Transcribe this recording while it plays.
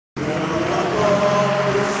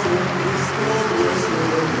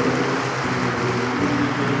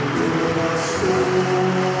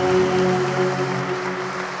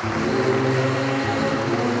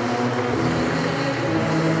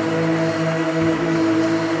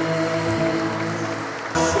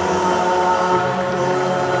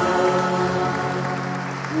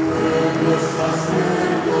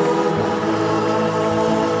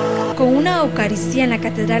Eucaristía en la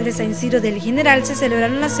Catedral de San Isidro del General se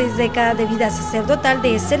celebraron las 6 décadas de vida sacerdotal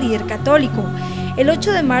de este líder católico. El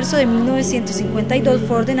 8 de marzo de 1952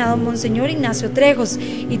 fue ordenado Monseñor Ignacio Trejos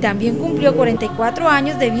y también cumplió 44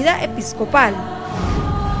 años de vida episcopal.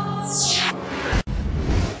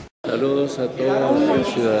 Saludos a toda la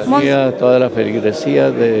ciudadanía, a toda la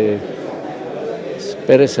feligresía de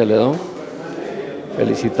Pérez Celedón,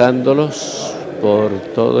 felicitándolos por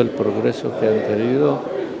todo el progreso que han tenido,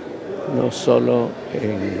 no solo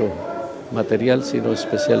en lo material, sino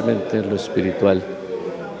especialmente en lo espiritual.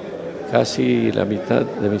 Casi la mitad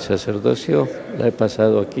de mi sacerdocio la he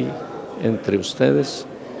pasado aquí entre ustedes.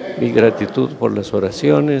 Mi gratitud por las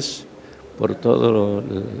oraciones, por toda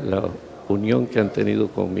la unión que han tenido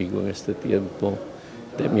conmigo en este tiempo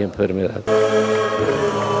de mi enfermedad.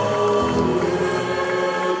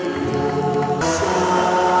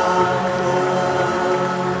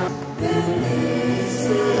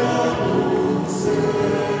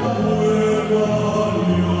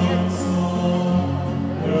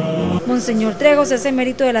 Monseñor Trejos es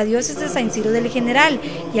emérito de la diócesis de San Isidro del General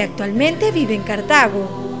y actualmente vive en Cartago.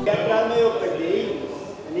 Atrás medio perdido,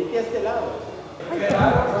 venite a este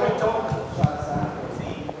lado.